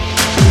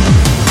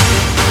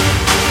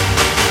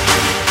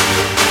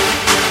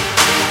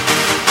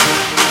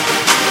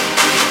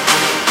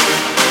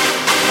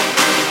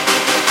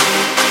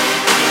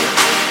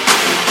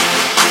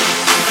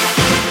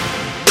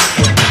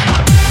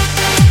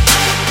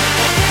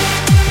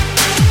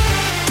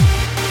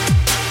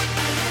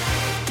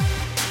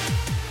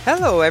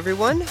Hello,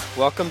 everyone.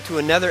 Welcome to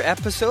another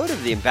episode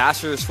of the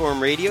Ambassadors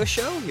Forum radio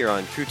show here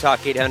on True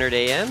Talk 800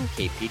 AM,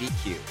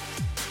 KPDQ.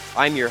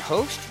 I'm your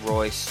host,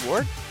 Roy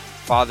Swart,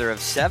 father of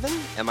 7,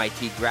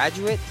 MIT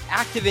graduate,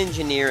 active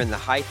engineer in the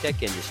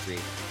high-tech industry,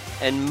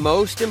 and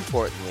most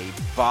importantly,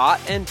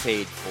 bought and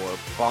paid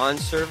for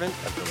bondservant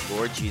of the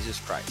Lord Jesus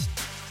Christ.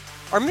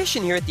 Our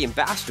mission here at the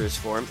Ambassadors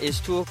Forum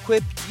is to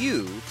equip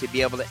you to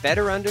be able to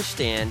better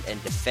understand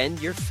and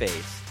defend your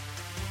faith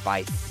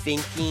by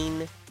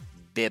thinking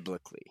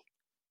biblically,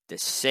 the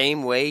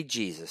same way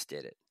Jesus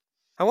did it.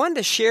 I wanted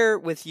to share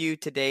with you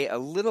today a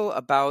little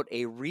about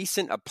a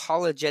recent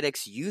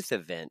apologetics youth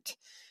event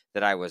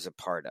that I was a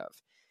part of.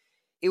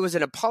 It was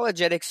an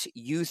apologetics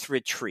youth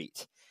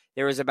retreat.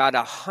 There was about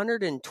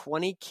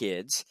 120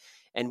 kids,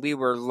 and we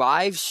were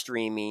live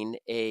streaming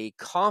a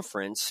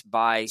conference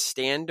by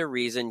Stand to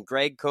Reason,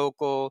 Greg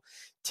Kokel,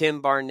 Tim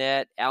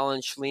Barnett,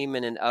 Alan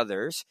Schleman, and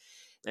others.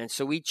 And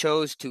so we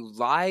chose to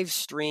live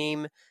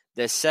stream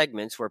the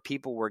segments where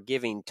people were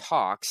giving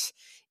talks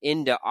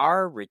into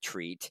our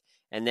retreat,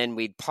 and then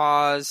we'd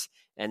pause,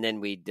 and then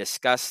we'd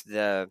discuss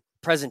the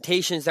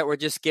presentations that were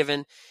just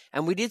given,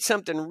 and we did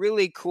something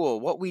really cool.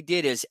 What we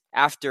did is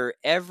after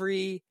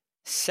every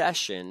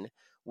session,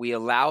 we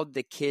allowed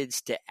the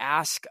kids to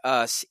ask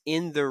us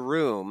in the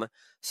room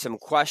some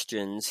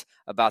questions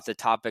about the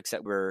topics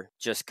that were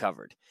just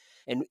covered.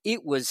 And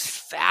it was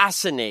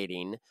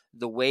fascinating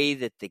the way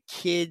that the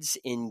kids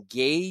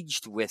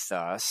engaged with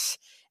us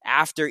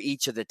after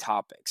each of the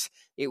topics.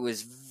 It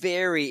was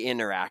very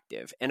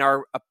interactive. And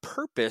our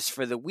purpose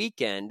for the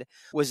weekend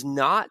was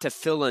not to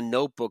fill a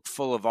notebook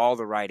full of all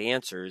the right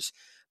answers,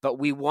 but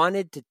we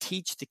wanted to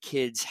teach the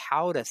kids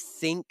how to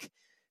think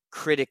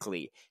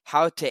critically,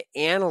 how to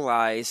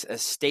analyze a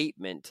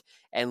statement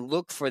and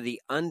look for the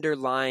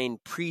underlying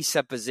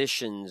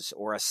presuppositions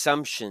or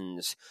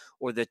assumptions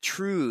or the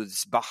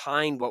truths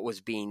behind what was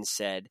being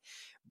said,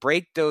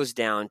 break those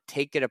down,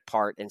 take it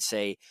apart, and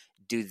say,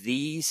 do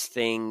these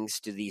things,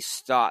 do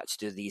these thoughts,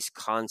 do these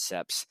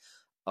concepts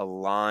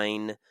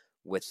align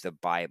with the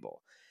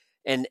Bible?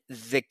 And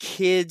the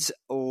kids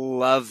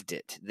loved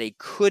it. They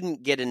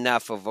couldn't get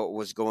enough of what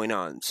was going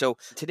on. So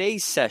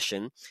today's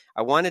session,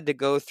 I wanted to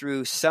go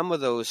through some of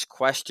those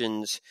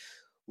questions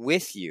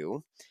with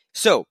you.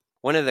 So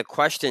one of the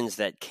questions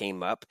that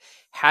came up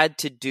had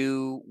to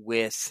do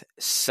with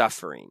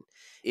suffering.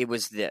 It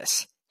was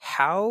this: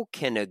 how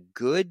can a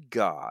good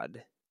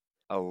God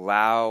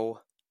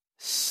allow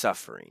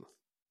suffering?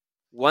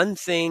 One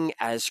thing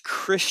as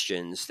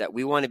Christians that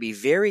we want to be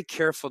very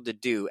careful to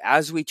do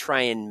as we try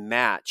and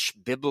match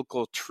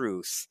biblical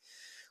truth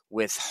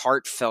with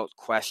heartfelt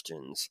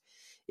questions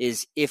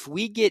is if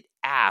we get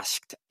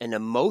asked an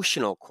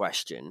emotional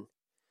question,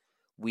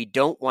 we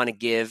don't want to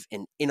give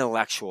an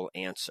intellectual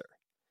answer.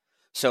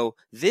 So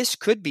this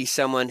could be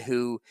someone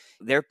who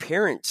their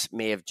parents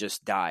may have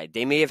just died.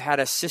 They may have had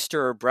a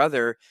sister or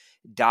brother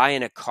die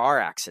in a car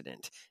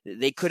accident.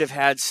 They could have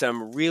had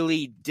some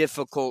really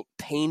difficult,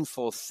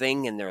 painful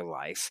thing in their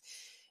life.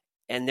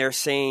 And they're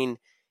saying,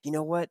 you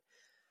know what?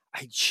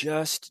 I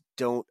just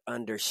don't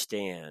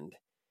understand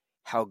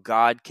how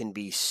God can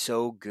be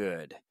so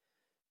good,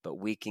 but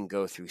we can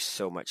go through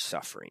so much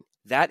suffering.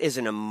 That is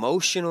an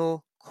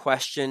emotional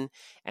question,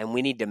 and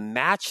we need to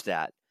match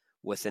that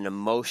with an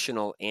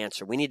emotional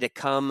answer. We need to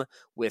come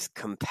with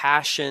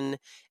compassion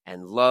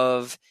and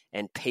love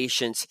and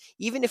patience.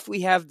 Even if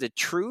we have the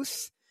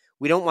truth,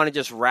 we don't want to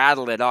just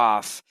rattle it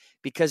off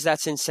because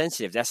that's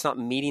insensitive. That's not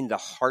meeting the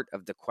heart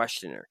of the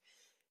questioner.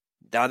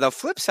 Now, the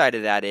flip side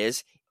of that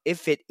is,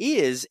 if it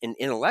is an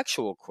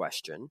intellectual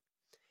question,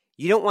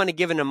 you don't want to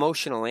give an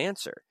emotional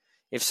answer.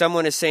 If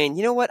someone is saying,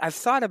 you know what, I've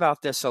thought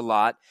about this a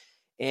lot,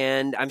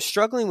 and I'm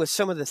struggling with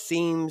some of the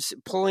themes,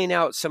 pulling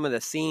out some of the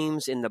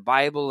themes in the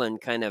Bible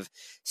and kind of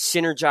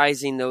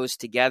synergizing those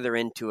together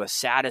into a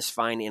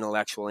satisfying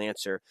intellectual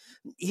answer.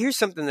 Here's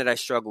something that I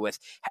struggle with.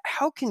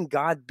 How can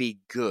God be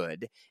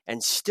good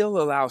and still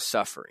allow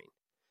suffering?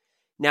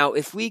 Now,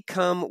 if we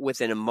come with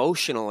an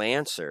emotional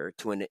answer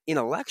to an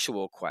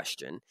intellectual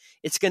question,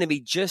 it's going to be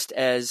just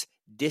as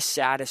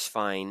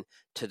dissatisfying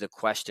to the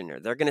questioner.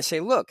 They're going to say,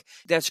 look,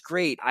 that's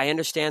great. I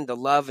understand the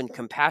love and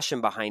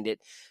compassion behind it,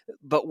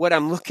 but what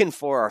I'm looking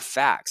for are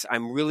facts.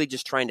 I'm really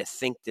just trying to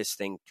think this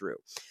thing through.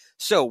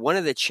 So one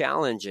of the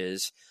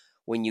challenges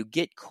when you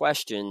get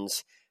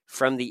questions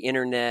from the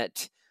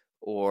internet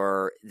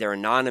or they're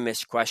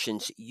anonymous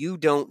questions, you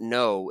don't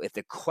know if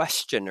the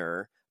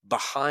questioner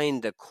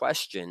behind the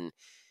question,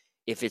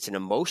 if it's an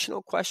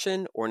emotional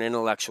question or an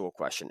intellectual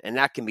question. And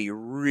that can be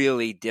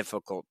really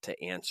difficult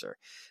to answer.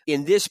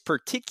 In this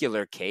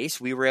particular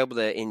case, we were able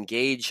to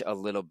engage a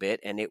little bit,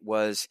 and it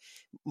was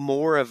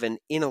more of an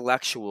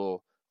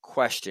intellectual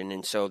question.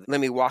 And so let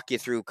me walk you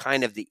through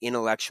kind of the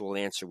intellectual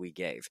answer we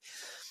gave.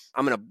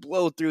 I'm going to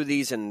blow through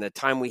these in the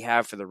time we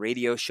have for the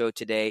radio show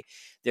today.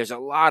 There's a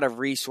lot of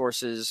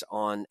resources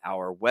on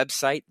our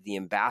website,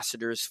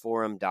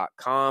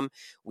 theambassadorsforum.com.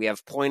 We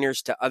have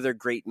pointers to other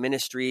great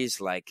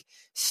ministries like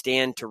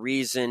Stand to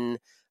Reason,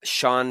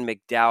 Sean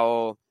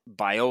McDowell,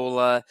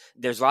 Biola.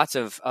 There's lots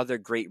of other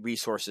great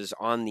resources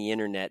on the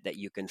internet that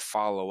you can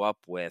follow up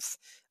with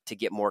to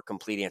get more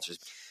complete answers.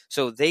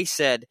 So they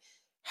said,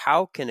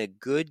 how can a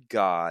good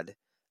God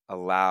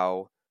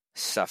allow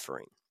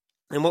suffering?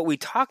 And what we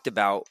talked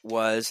about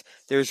was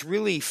there's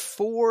really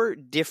 4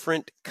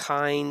 different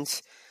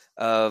kinds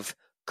of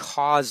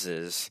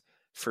causes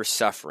for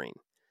suffering.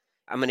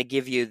 I'm going to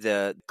give you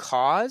the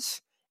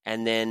cause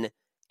and then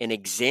an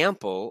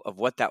example of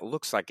what that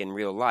looks like in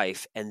real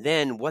life, and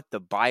then what the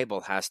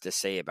Bible has to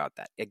say about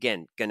that.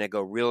 Again, going to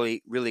go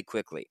really, really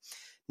quickly.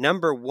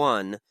 Number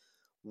one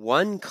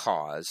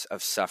cause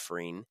of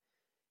suffering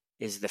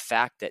is the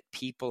fact that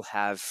people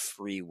have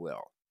free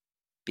will.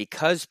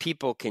 Because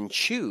people can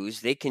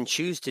choose, they can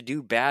choose to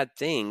do bad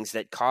things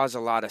that cause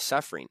a lot of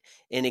suffering.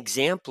 An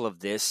example of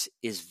this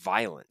is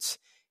violence.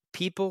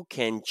 People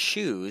can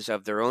choose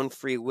of their own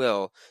free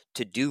will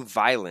to do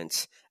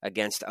violence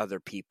against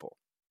other people.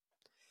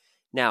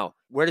 Now,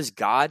 where does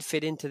God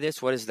fit into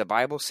this? What does the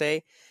Bible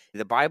say?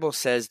 The Bible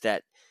says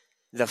that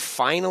the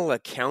final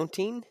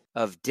accounting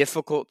of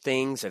difficult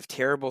things, of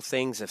terrible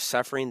things, of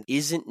suffering,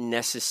 isn't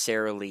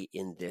necessarily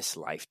in this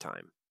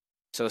lifetime.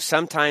 So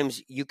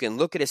sometimes you can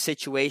look at a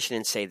situation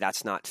and say,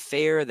 that's not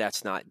fair,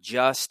 that's not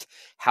just.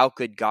 How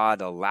could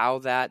God allow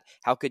that?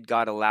 How could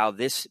God allow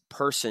this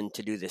person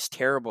to do this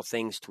terrible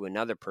things to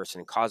another person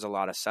and cause a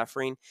lot of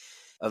suffering?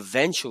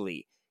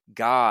 Eventually,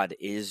 God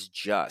is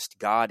just.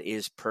 God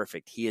is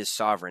perfect. He is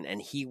sovereign, and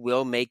He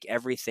will make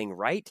everything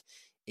right.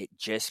 It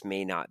just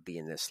may not be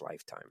in this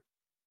lifetime.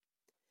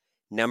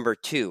 Number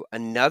 2,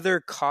 another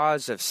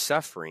cause of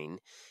suffering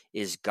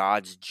is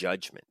God's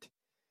judgment.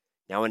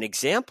 Now, an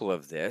example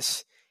of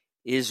this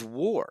is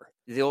war.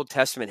 The Old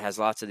Testament has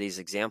lots of these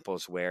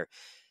examples where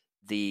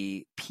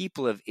the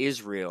people of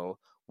Israel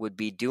would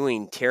be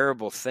doing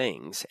terrible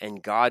things,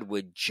 and God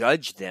would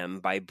judge them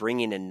by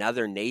bringing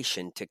another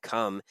nation to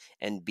come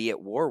and be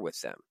at war with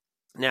them.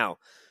 Now,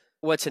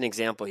 what's an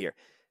example here?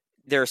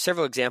 There are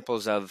several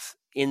examples of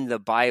in the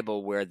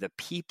Bible where the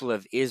people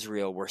of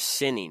Israel were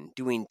sinning,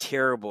 doing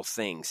terrible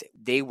things.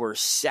 They were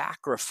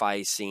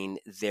sacrificing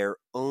their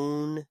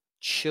own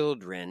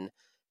children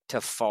to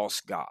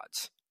false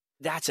gods.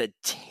 That's a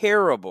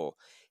terrible,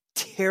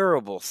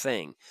 terrible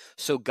thing.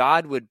 So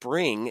God would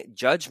bring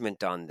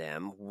judgment on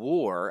them,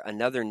 war,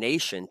 another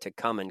nation to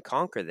come and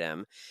conquer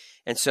them.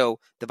 And so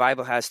the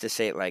Bible has to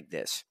say it like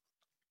this: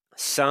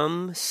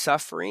 some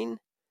suffering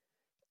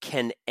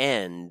can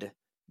end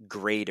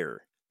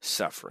greater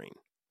suffering.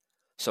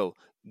 So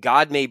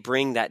God may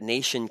bring that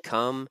nation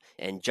come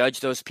and judge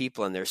those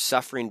people, and they're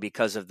suffering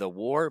because of the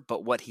war,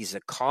 but what He's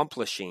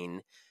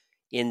accomplishing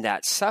in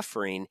that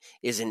suffering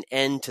is an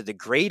end to the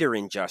greater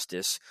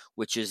injustice,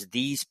 which is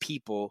these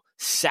people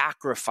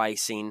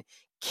sacrificing,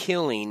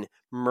 killing,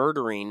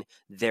 murdering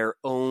their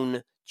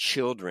own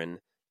children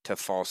to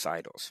false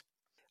idols.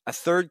 A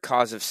third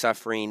cause of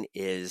suffering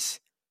is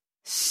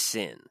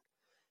sin.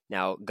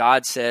 Now,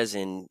 God says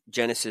in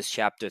Genesis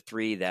chapter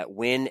 3 that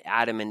when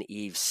Adam and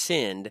Eve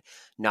sinned,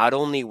 not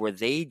only were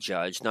they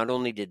judged, not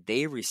only did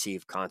they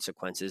receive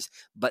consequences,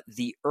 but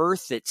the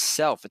earth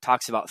itself, it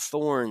talks about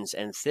thorns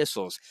and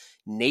thistles,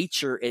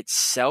 nature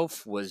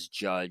itself was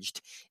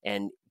judged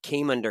and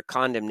came under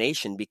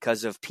condemnation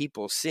because of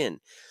people's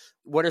sin.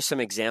 What are some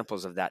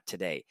examples of that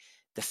today?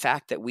 The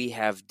fact that we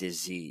have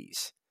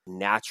disease,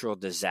 natural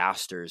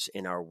disasters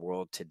in our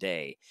world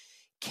today,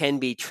 can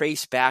be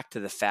traced back to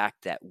the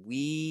fact that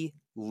we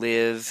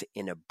live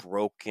in a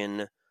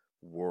broken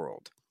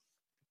world.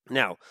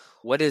 Now,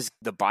 what does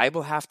the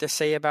Bible have to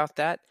say about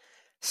that?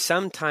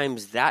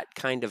 Sometimes that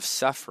kind of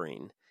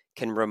suffering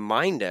can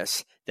remind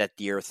us that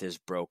the earth is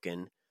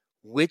broken,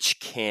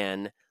 which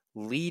can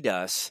lead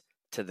us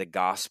to the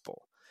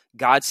gospel.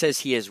 God says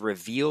He has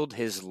revealed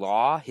His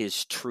law,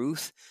 His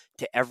truth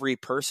to every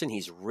person.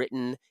 He's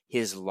written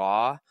His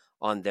law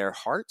on their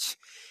hearts.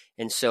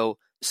 And so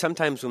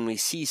sometimes when we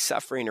see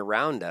suffering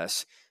around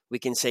us, we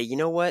can say, you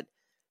know what?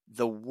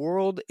 The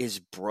world is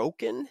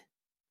broken,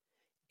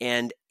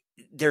 and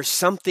there's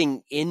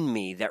something in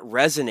me that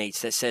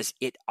resonates that says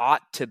it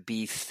ought to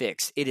be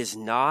fixed. It is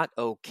not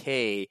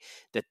okay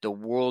that the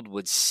world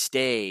would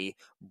stay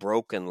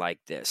broken like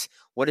this.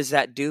 What does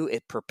that do?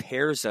 It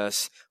prepares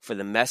us for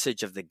the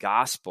message of the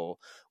gospel,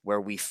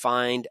 where we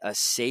find a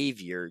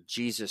Savior,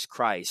 Jesus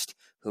Christ,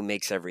 who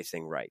makes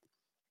everything right.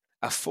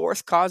 A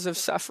fourth cause of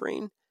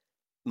suffering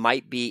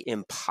might be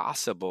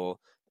impossible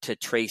to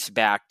trace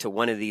back to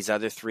one of these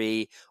other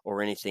 3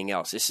 or anything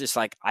else. It's just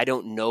like, I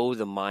don't know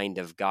the mind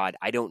of God.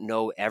 I don't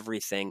know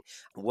everything.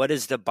 What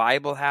does the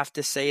Bible have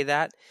to say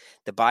that?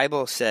 The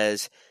Bible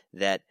says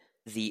that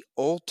the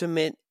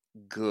ultimate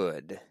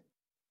good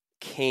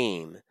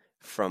came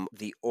from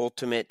the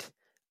ultimate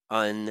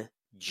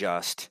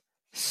unjust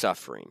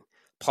suffering.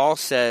 Paul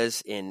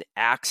says in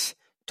Acts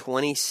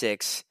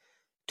 26,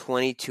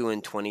 22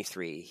 and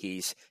 23,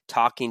 he's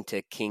talking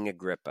to King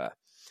Agrippa.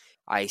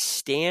 I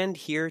stand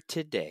here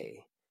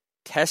today,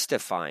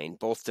 testifying,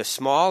 both the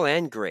small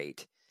and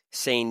great,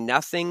 saying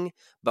nothing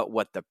but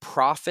what the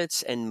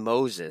prophets and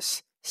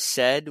Moses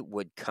said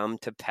would come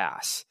to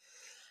pass.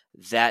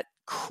 that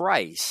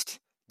Christ,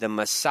 the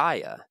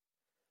Messiah,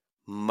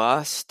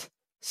 must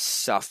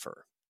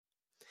suffer,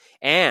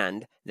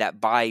 and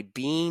that by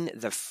being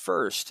the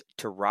first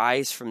to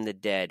rise from the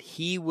dead,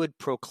 he would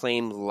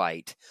proclaim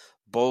light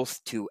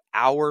both to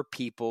our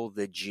people,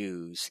 the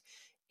Jews,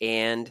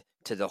 and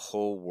to the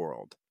whole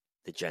world,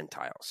 the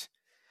Gentiles.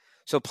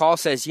 So Paul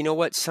says, you know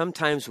what?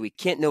 Sometimes we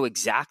can't know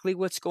exactly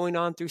what's going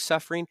on through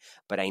suffering,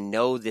 but I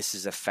know this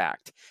is a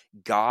fact.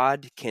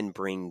 God can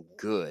bring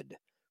good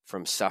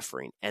from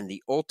suffering, and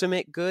the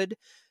ultimate good,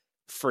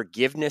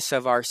 forgiveness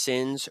of our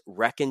sins,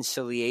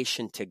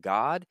 reconciliation to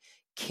God,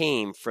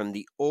 came from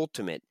the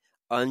ultimate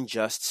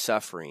unjust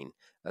suffering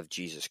of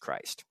Jesus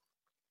Christ.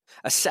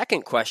 A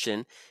second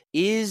question,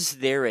 is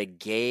there a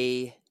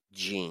gay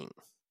gene?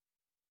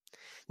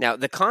 Now,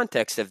 the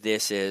context of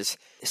this is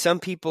some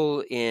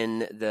people in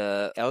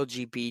the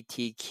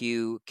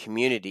LGBTQ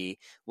community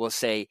will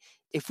say,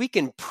 if we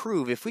can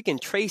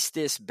trace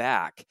this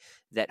back,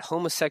 that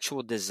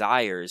homosexual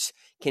desires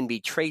can be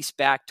traced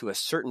back to a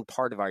certain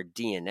part of our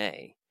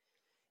DNA,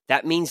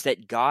 that means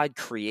that God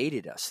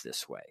created us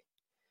this way.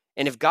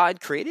 And if God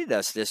created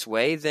us this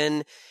way,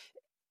 then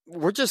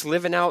we're just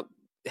living out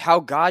how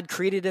God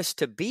created us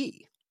to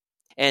be.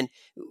 And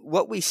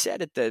what we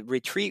said at the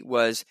retreat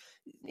was,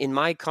 in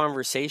my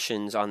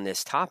conversations on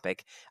this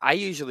topic, I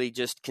usually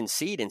just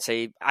concede and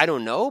say, I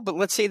don't know, but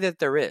let's say that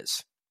there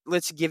is.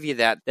 Let's give you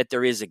that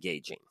there is a gay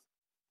gene.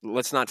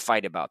 Let's not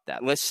fight about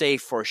that. Let's say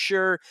for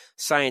sure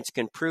science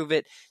can prove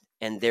it,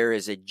 and there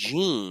is a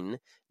gene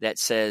that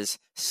says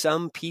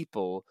some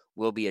people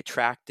will be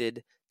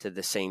attracted to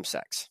the same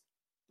sex.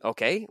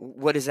 Okay,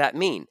 what does that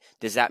mean?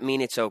 Does that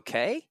mean it's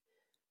okay?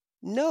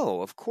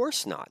 No, of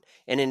course not.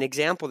 And an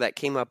example that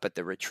came up at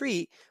the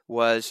retreat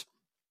was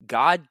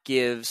God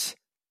gives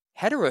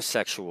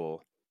heterosexual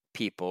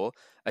people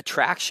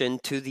attraction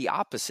to the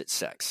opposite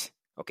sex.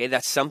 Okay,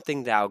 that's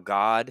something that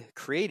God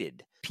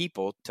created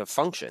people to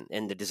function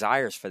and the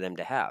desires for them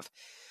to have.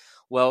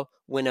 Well,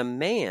 when a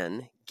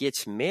man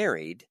gets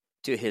married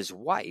to his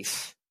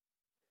wife,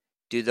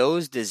 do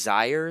those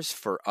desires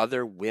for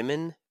other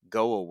women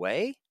go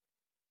away?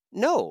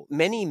 No,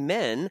 many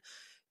men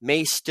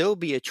may still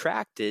be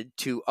attracted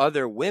to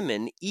other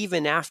women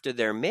even after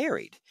they're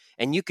married.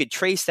 And you could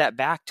trace that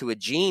back to a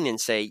gene and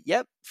say,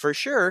 yep, for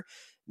sure,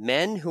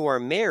 men who are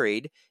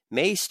married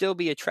may still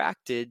be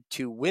attracted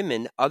to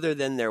women other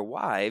than their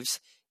wives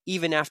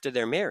even after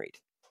they're married.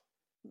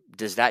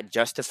 Does that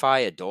justify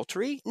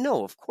adultery?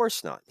 No, of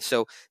course not.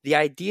 So the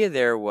idea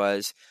there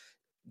was,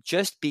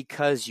 just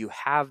because you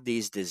have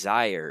these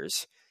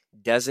desires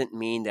doesn't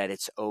mean that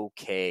it's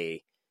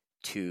okay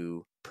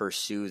to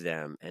pursue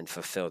them and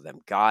fulfill them.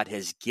 God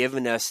has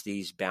given us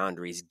these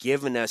boundaries,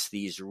 given us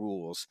these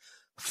rules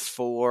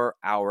for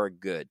our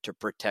good, to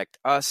protect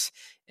us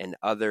and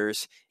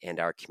others and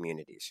our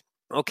communities.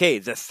 Okay,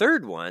 the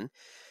third one,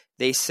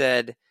 they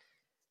said,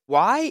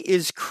 why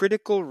is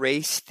critical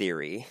race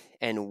theory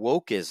and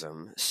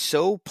wokeism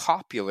so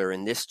popular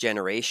in this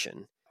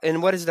generation?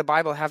 And what does the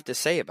Bible have to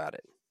say about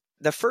it?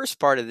 The first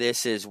part of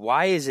this is,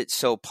 why is it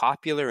so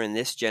popular in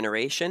this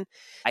generation?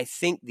 I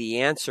think the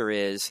answer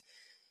is,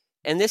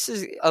 and this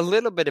is a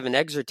little bit of an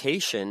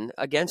exhortation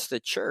against the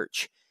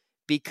church,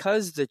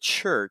 because the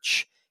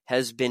church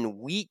has been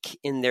weak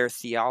in their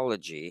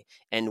theology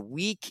and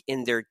weak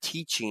in their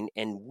teaching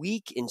and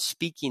weak in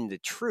speaking the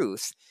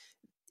truth.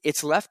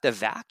 It's left a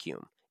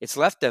vacuum. It's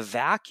left a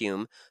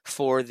vacuum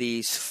for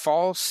these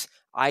false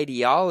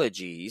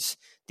ideologies,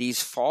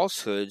 these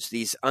falsehoods,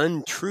 these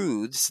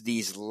untruths,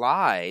 these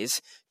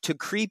lies to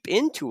creep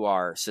into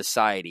our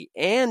society,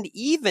 and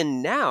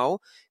even now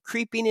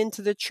creeping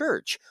into the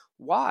church.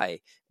 Why?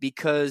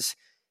 Because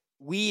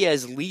we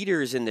as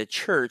leaders in the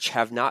church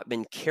have not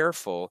been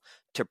careful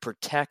to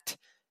protect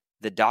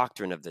the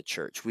doctrine of the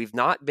church. We've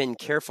not been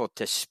careful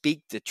to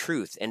speak the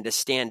truth and to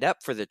stand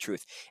up for the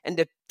truth and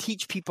to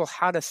teach people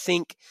how to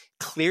think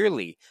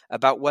clearly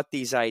about what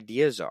these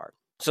ideas are.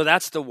 So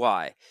that's the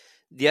why.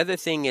 The other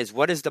thing is,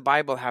 what does the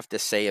Bible have to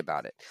say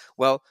about it?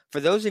 Well, for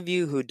those of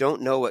you who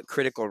don't know what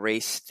critical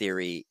race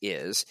theory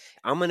is,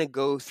 I'm going to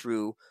go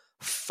through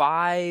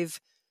 5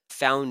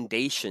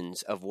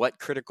 foundations of what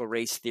critical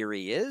race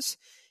theory is,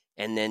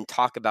 and then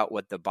talk about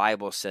what the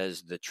Bible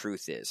says the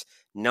truth is.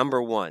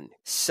 Number 1,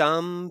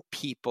 some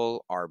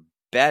people are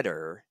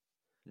better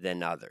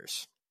than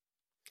others.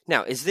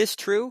 Now, is this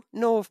true?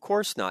 No, of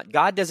course not.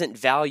 God doesn't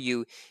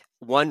value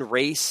one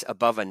race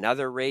above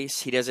another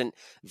race. He doesn't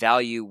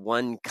value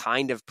one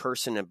kind of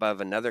person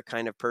above another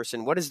kind of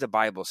person. What does the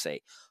Bible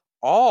say?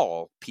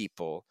 All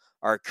people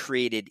are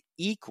created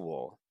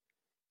equal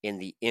in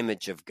the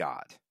image of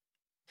God.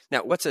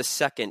 Now, what's a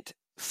second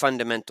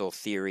fundamental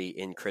theory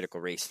in critical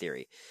race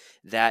theory?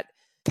 That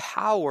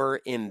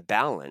power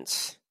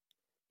imbalance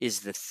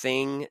is the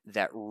thing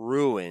that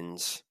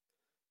ruins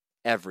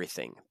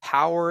everything.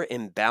 Power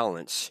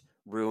imbalance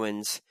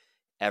ruins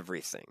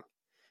everything.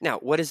 Now,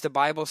 what does the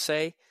Bible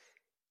say?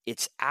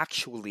 It's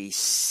actually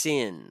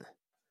sin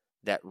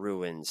that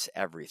ruins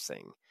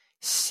everything.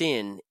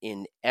 Sin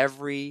in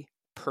every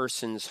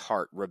person's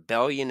heart,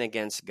 rebellion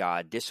against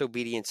God,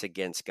 disobedience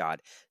against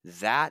God,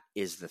 that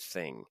is the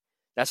thing.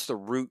 That's the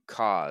root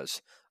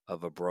cause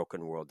of a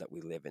broken world that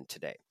we live in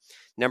today.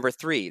 Number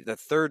 3, the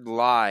third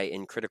lie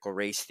in critical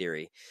race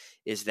theory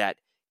is that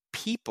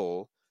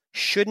people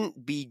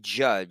shouldn't be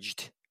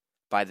judged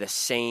by the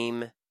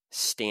same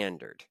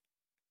standard.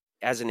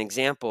 As an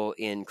example,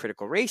 in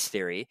critical race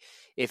theory,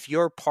 if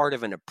you're part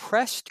of an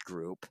oppressed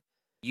group,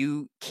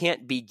 you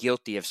can't be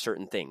guilty of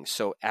certain things.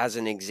 So as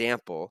an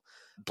example,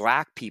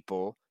 Black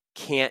people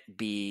can't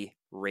be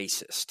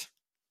racist.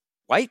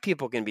 White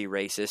people can be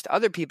racist,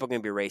 other people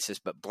can be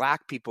racist, but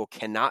Black people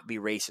cannot be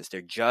racist.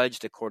 They're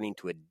judged according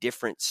to a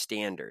different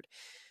standard.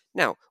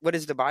 Now, what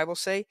does the Bible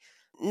say?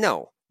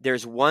 No,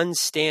 there's one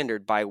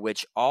standard by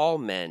which all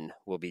men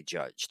will be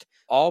judged.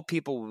 All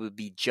people will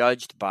be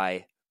judged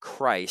by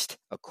Christ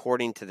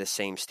according to the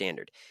same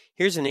standard.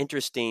 Here's an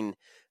interesting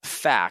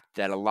fact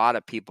that a lot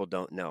of people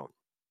don't know.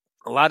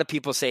 A lot of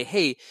people say,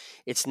 hey,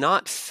 it's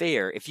not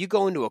fair. If you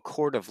go into a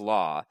court of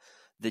law,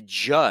 the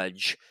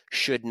judge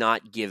should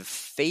not give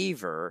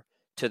favor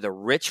to the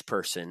rich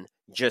person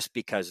just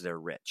because they're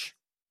rich.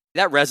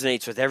 That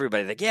resonates with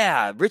everybody. Like,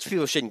 yeah, rich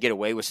people shouldn't get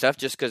away with stuff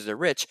just because they're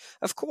rich.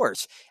 Of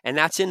course. And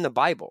that's in the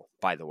Bible,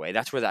 by the way.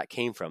 That's where that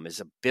came from, is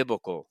a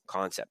biblical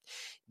concept.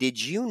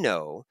 Did you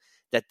know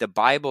that the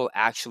Bible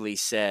actually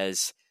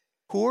says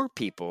poor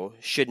people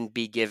shouldn't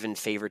be given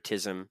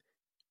favoritism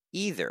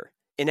either?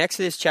 In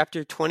Exodus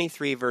chapter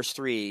 23, verse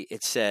 3,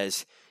 it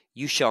says,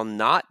 "You shall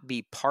not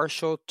be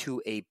partial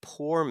to a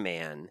poor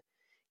man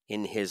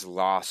in his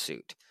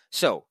lawsuit."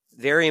 So,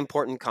 very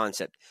important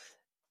concept.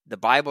 The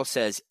Bible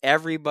says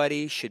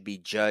everybody should be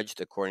judged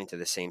according to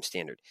the same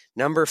standard.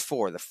 Number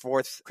 4, the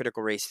fourth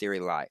critical race theory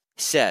lie,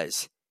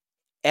 says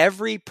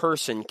every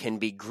person can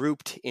be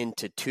grouped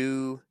into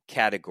 2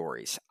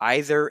 categories,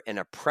 either an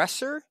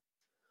oppressor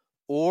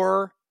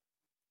or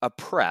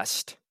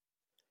oppressed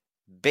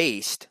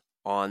based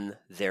on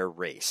their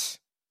race.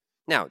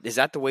 Now, is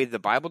that the way the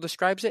Bible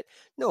describes it?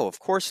 No, of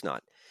course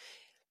not.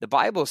 The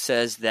Bible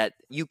says that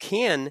you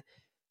can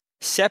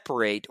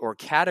separate or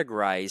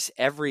categorize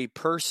every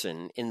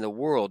person in the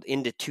world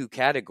into 2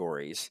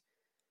 categories,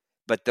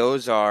 but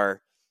those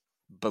are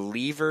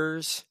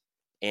believers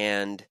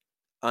and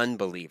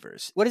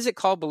unbelievers. What is it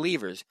called,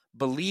 believers?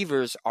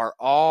 Believers are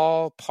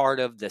all part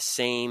of the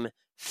same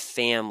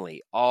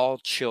family, all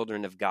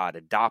children of God,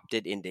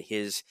 adopted into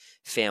his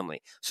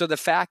family. So the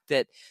fact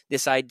that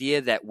this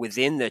idea that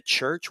within the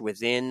church,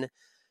 within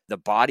the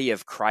body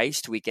of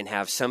Christ, we can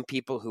have some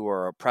people who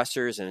are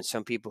oppressors and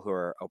some people who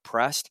are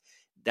oppressed,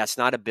 that's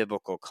not a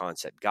biblical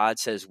concept. God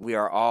says we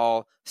are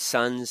all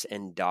sons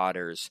and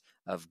daughters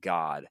of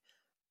God,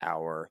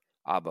 our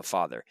Abba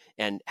Father.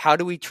 And how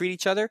do we treat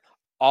each other?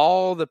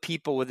 All the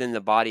people within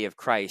the body of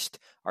Christ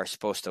are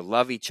supposed to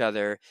love each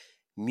other,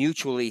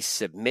 mutually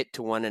submit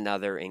to one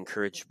another,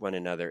 encourage one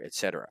another,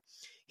 etc.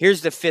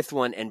 Here's the 5th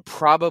one, and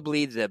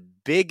probably the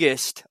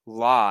biggest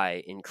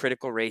lie in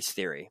critical race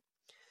theory.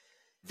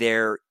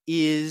 There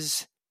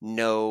is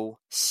no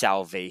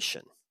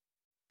salvation.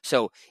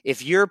 So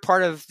if you're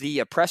part of the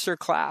oppressor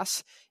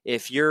class,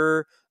 if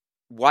you're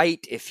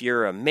white, if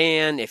you're a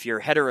man, if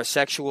you're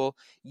heterosexual,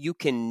 you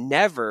can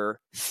never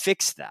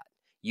fix that.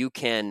 You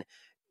can,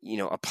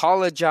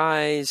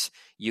 apologize,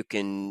 you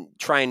can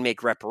try and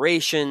make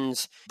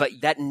reparations, but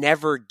that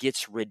never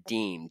gets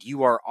redeemed.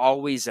 You are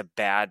always a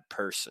bad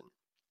person.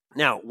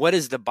 Now, what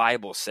does the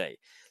Bible say?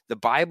 The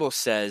Bible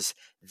says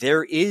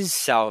there is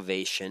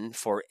salvation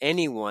for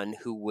anyone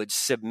who would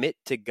submit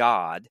to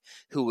God,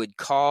 who would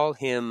call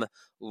him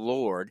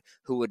Lord,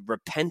 who would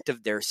repent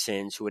of their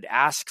sins, who would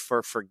ask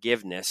for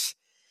forgiveness,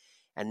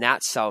 and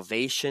that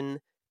salvation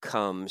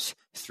comes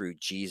through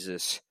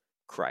Jesus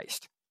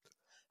Christ.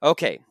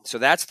 Okay, so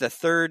that's the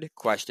 3rd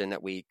question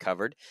that we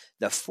covered.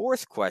 The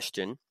 4th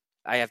question,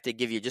 I have to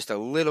give you just a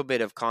little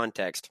bit of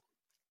context.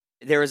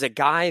 There was a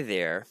guy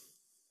there,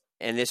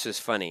 and this was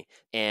funny,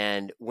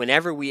 and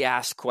whenever we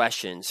asked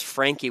questions,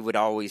 Frankie would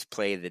always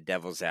play the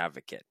devil's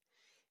advocate.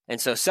 And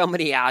so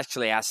somebody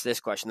actually asked this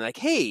question, like,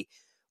 hey,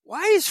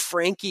 why is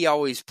Frankie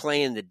always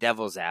playing the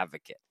devil's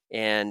advocate?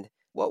 And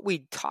what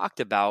we talked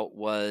about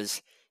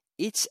was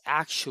it's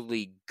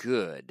actually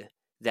good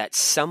that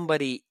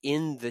somebody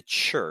in the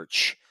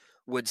church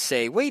would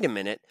say, wait a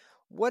minute,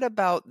 what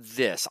about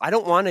this? I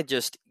don't want to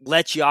just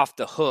let you off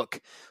the hook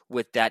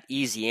with that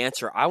easy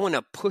answer. I want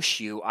to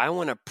push you. I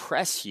want to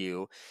press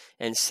you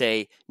and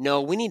say,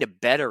 no, we need a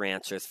better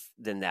answer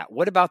than that.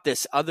 What about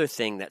this other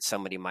thing that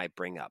somebody might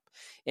bring up?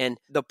 And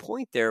the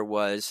point there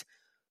was,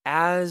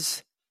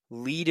 as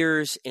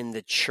leaders in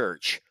the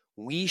church,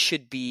 we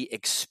should be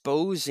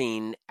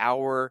exposing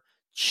our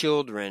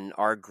children,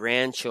 our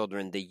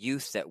grandchildren, the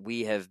youth that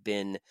we have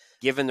been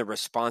given the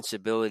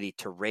responsibility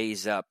to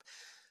raise up.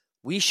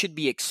 We should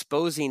be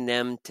exposing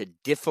them to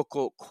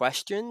difficult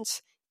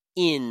questions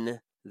in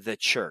the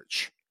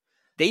church.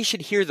 They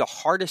should hear the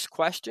hardest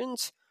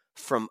questions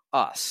from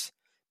us,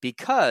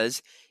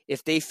 because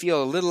if they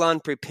feel a little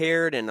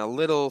unprepared and a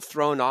little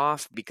thrown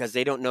off because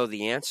they don't know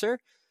the answer,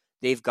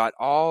 they've got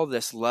all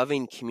this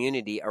loving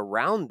community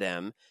around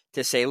them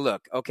to say,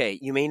 look, okay,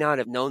 you may not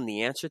have known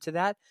the answer to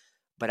that,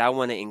 but I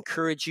want to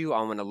encourage you.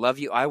 I want to love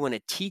you. I want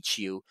to teach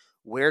you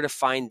where to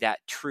find that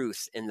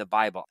truth in the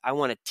Bible. I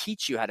want to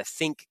teach you how to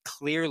think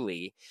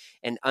clearly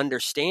and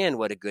understand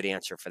what a good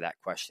answer for that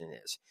question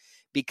is.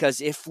 Because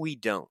if we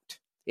don't,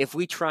 if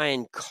we try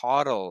and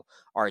coddle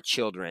our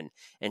children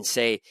and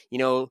say,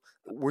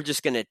 we're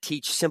just going to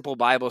teach simple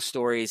Bible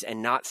stories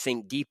and not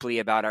think deeply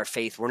about our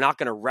faith, we're not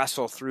going to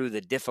wrestle through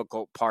the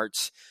difficult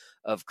parts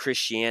of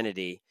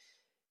Christianity,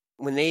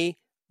 when they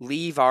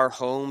leave our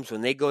homes,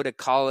 when they go to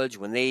college,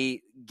 when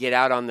they get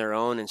out on their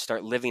own and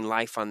start living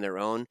life on their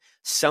own,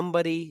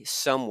 somebody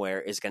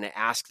somewhere is going to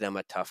ask them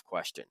a tough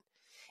question.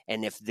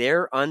 And if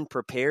they're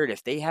unprepared,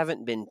 if they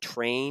haven't been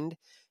trained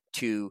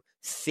to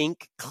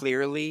think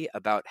clearly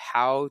about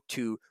how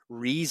to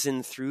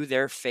reason through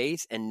their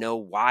faith and know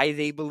why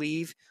they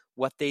believe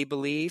what they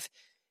believe,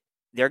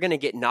 they're going to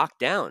get knocked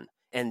down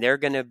and they're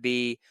going to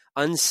be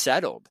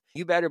unsettled.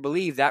 You better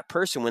believe that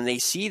person, when they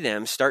see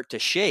them start to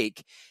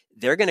shake,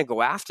 they're going to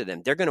go after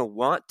them. They're going to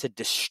want to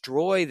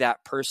destroy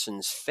that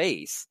person's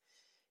faith.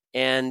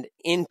 And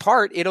in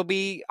part, it'll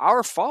be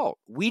our fault.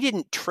 We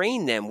didn't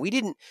train them. We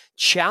didn't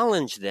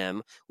challenge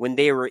them when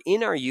they were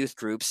in our youth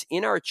groups,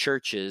 in our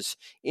churches,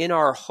 in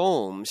our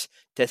homes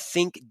to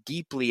think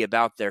deeply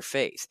about their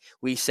faith.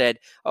 We said,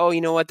 oh,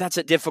 you know what? That's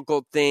a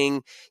difficult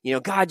thing.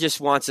 God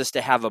just wants us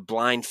to have a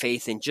blind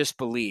faith and just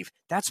believe.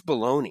 That's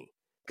baloney.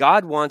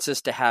 God wants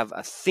us to have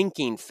a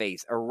thinking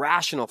faith, a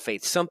rational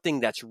faith, something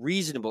that's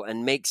reasonable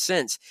and makes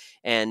sense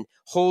and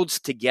holds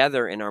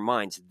together in our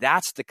minds.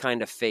 That's the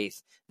kind of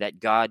faith that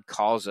God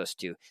calls us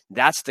to.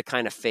 That's the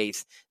kind of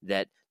faith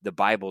that the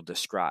Bible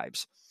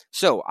describes.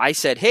 So I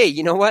said, hey,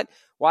 you know what?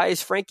 Why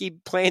is Frankie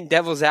playing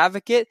devil's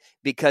advocate?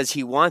 Because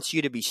he wants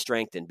you to be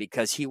strengthened,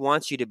 because he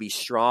wants you to be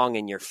strong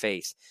in your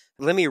faith.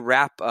 Let me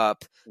wrap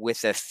up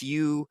with a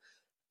few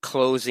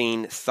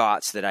closing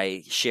thoughts that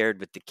I shared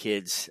with the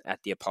kids at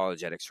the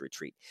apologetics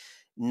retreat.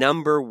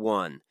 Number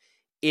one,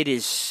 it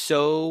is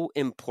so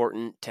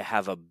important to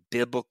have a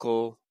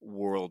biblical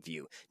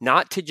worldview,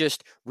 not to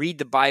just read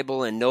the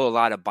Bible and know a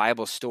lot of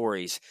Bible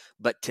stories,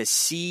 but to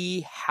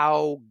see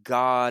how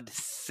God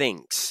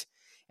thinks.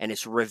 And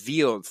it's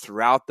revealed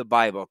throughout the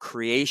Bible,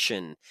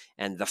 creation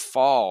and the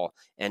fall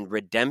and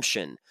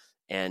redemption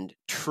and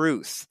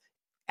truth.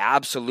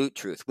 Absolute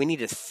truth. We need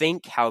to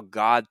think how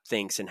God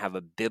thinks and have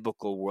a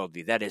biblical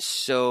worldview. That is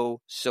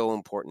so, so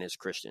important as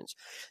Christians.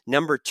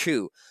 Number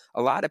two,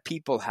 a lot of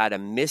people had a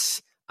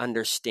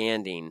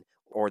misunderstanding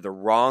or the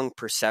wrong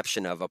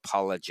perception of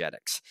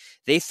apologetics.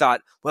 They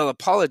thought, well,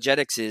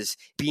 apologetics is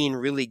being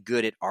really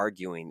good at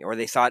arguing, or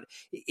they thought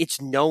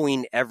it's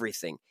knowing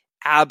everything.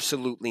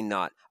 Absolutely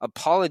not.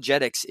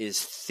 Apologetics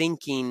is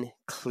thinking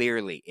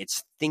clearly.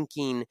 It's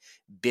thinking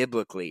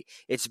biblically.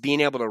 It's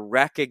being able to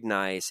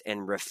recognize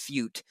and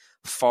refute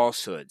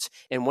falsehoods.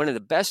 And one of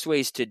the best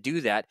ways to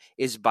do that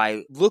is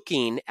by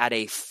looking at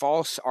a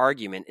false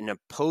argument, an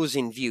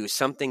opposing view,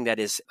 something that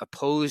is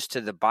opposed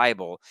to the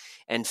Bible,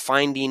 and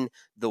finding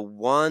the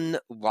one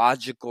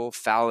logical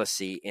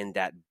fallacy in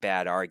that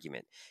bad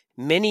argument.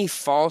 Many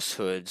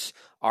falsehoods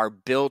are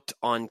built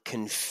on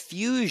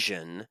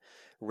confusion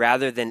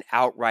rather than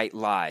outright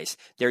lies.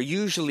 They're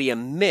usually a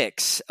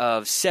mix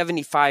of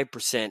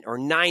 75% or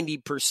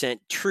 90%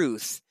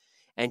 truth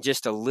and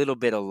just a little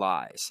bit of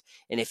lies.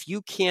 And if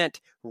you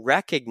can't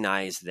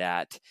recognize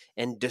that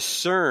and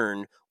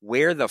discern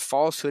where the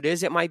falsehood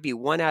is, it might be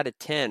 1 out of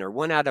 10 or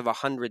 1 out of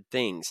 100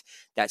 things.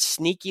 That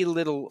sneaky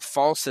little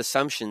false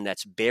assumption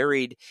that's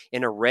buried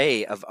in an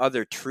array of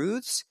other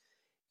truths,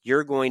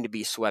 you're going to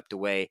be swept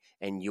away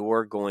and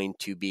you're going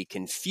to be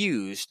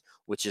confused,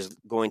 which is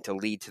going to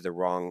lead to the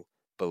wrong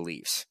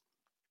beliefs.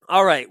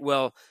 All right.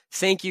 Well,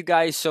 thank you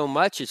guys so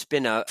much. It's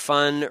been a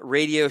fun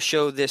radio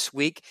show this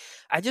week.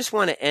 I just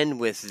want to end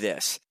with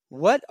this.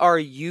 What are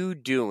you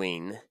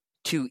doing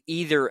to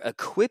either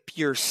equip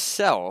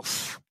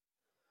yourself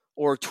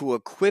or to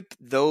equip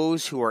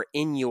those who are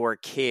in your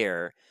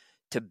care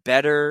to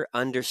better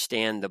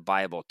understand the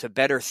Bible, to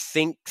better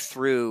think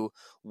through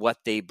what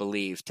they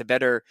believe, to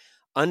better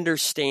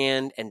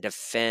understand and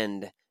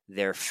defend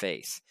their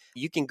faith?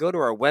 You can go to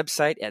our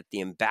website at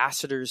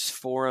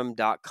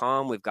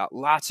theambassadorsforum.com. We've got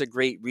lots of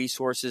great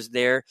resources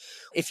there.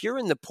 If you're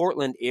in the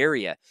Portland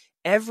area,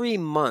 every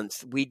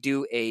month we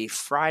do a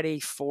Friday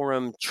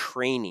Forum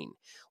training,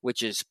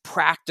 which is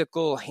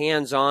practical,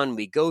 hands-on.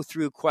 We go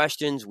through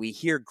questions. We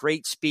hear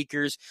great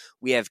speakers.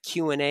 We have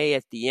Q&A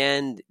at the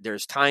end.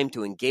 There's time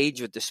to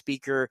engage with the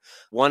speaker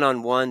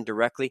one-on-one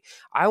directly.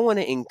 I want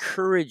to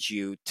encourage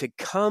you to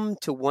come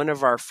to one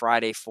of our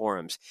Friday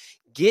Forums.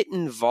 Get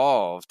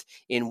involved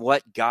in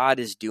what God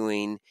is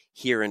doing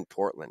here in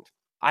Portland.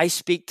 I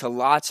speak to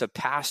lots of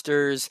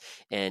pastors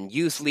and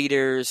youth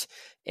leaders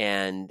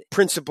and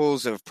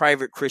principals of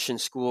private Christian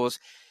schools,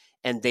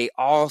 and they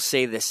all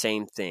say the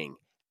same thing.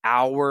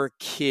 Our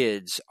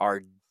kids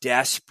are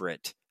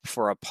desperate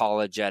for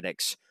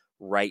apologetics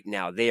right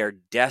now. They are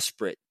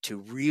desperate to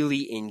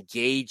really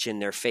engage in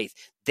their faith.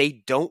 They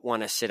don't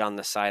want to sit on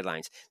the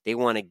sidelines. They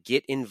want to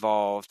get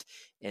involved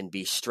and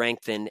be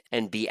strengthened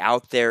and be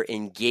out there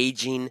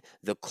engaging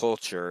the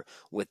culture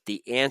with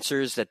the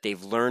answers that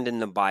they've learned in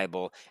the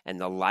Bible and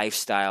the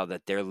lifestyle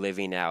that they're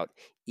living out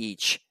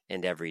each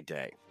and every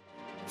day.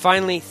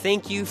 Finally,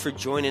 thank you for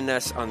joining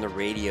us on the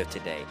radio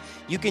today.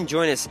 You can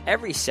join us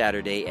every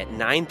Saturday at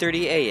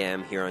 9:30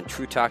 a.m. here on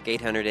True Talk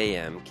 800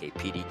 AM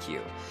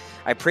KPDQ.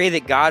 I pray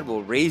that God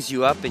will raise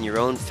you up in your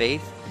own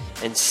faith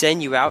and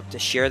send you out to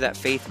share that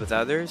faith with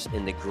others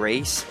in the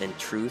grace and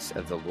truth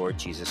of the Lord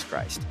Jesus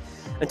Christ.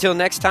 Until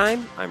next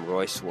time, I'm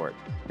Roy Swart.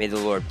 May the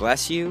Lord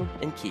bless you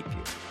and keep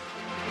you.